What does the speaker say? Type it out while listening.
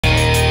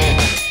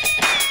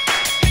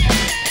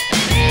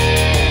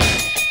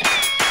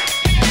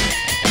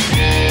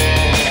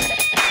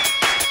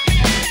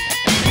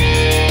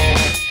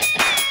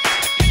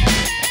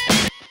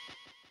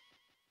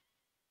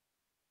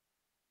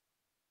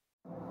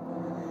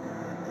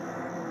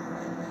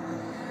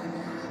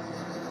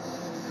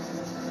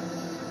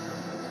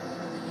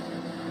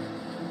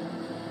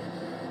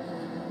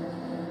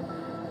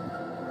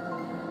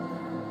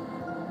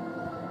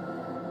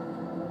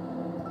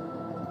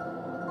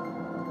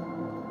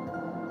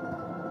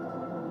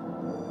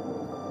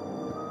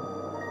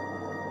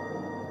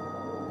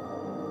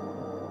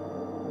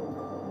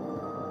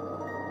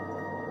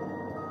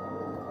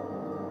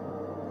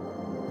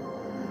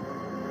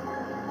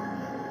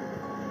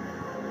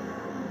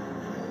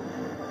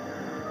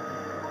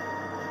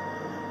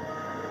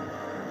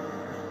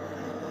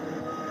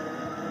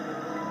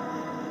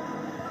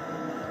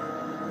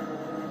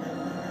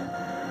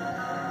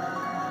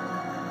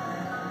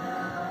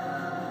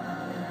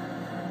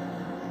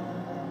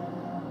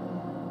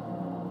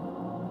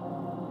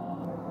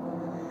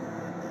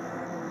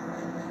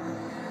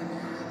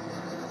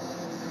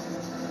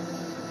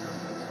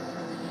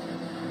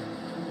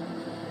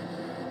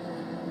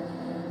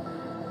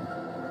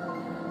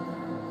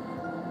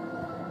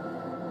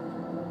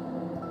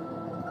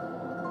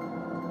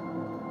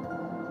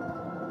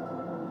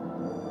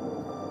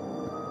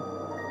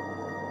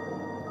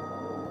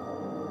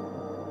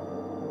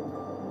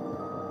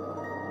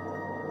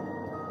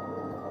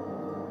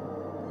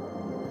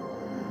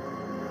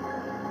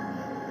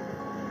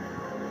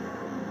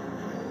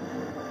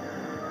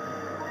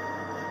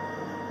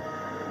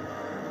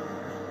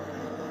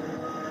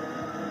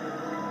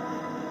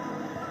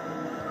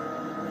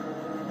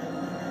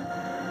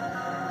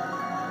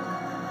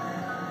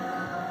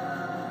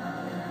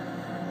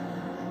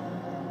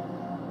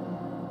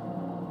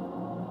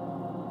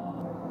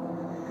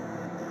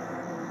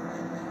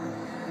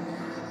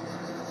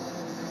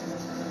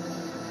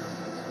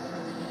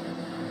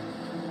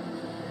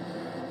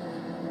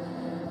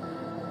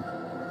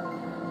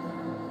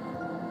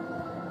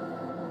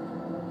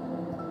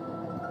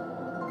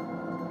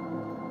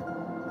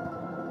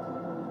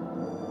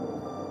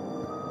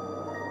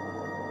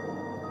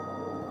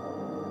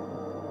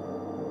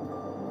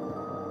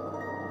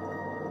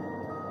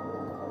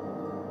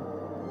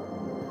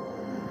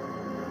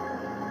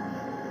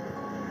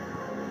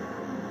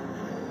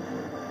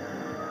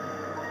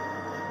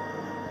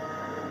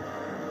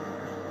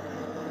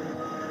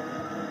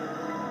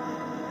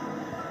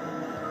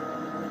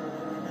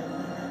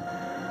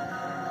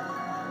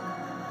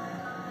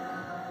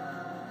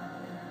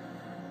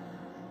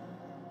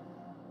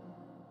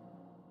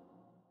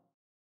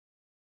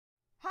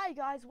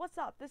Hi guys, what's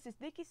up? This is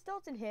Nikki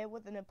Stilton here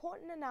with an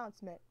important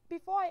announcement.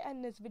 Before I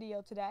end this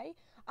video today,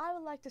 I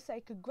would like to say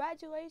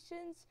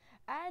congratulations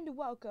and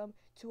welcome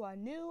to our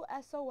new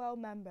SOL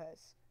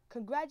members.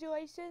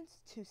 Congratulations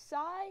to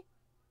Sai,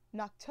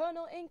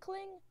 Nocturnal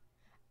Inkling,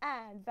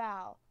 and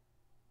Val.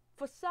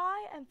 For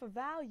Sai and for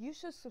Val, you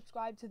should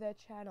subscribe to their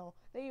channel.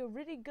 They are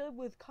really good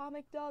with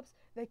comic dubs,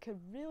 they could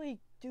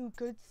really do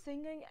good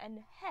singing,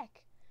 and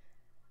heck,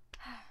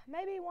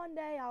 maybe one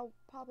day I'll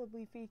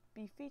probably be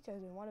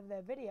featured in one of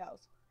their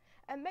videos.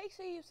 And make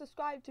sure you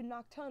subscribe to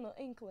Nocturnal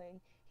Inkling.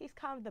 He's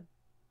kind of the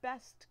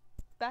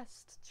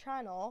best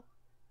channel.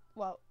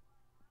 Well,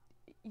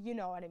 you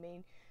know what I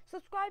mean.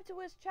 Subscribe to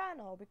his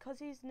channel because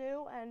he's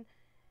new and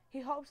he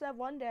hopes that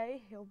one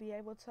day he'll be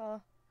able to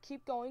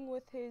keep going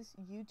with his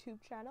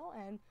YouTube channel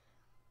and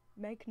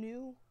make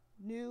new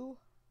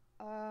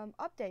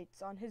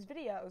updates on his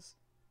videos.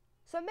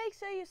 So make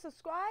sure you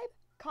subscribe,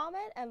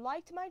 comment, and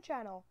like to my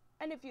channel.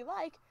 And if you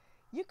like,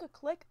 you could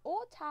click or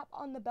tap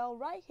on the bell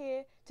right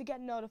here to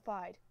get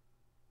notified.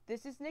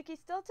 This is Nikki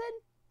Stilton,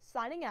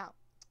 signing out.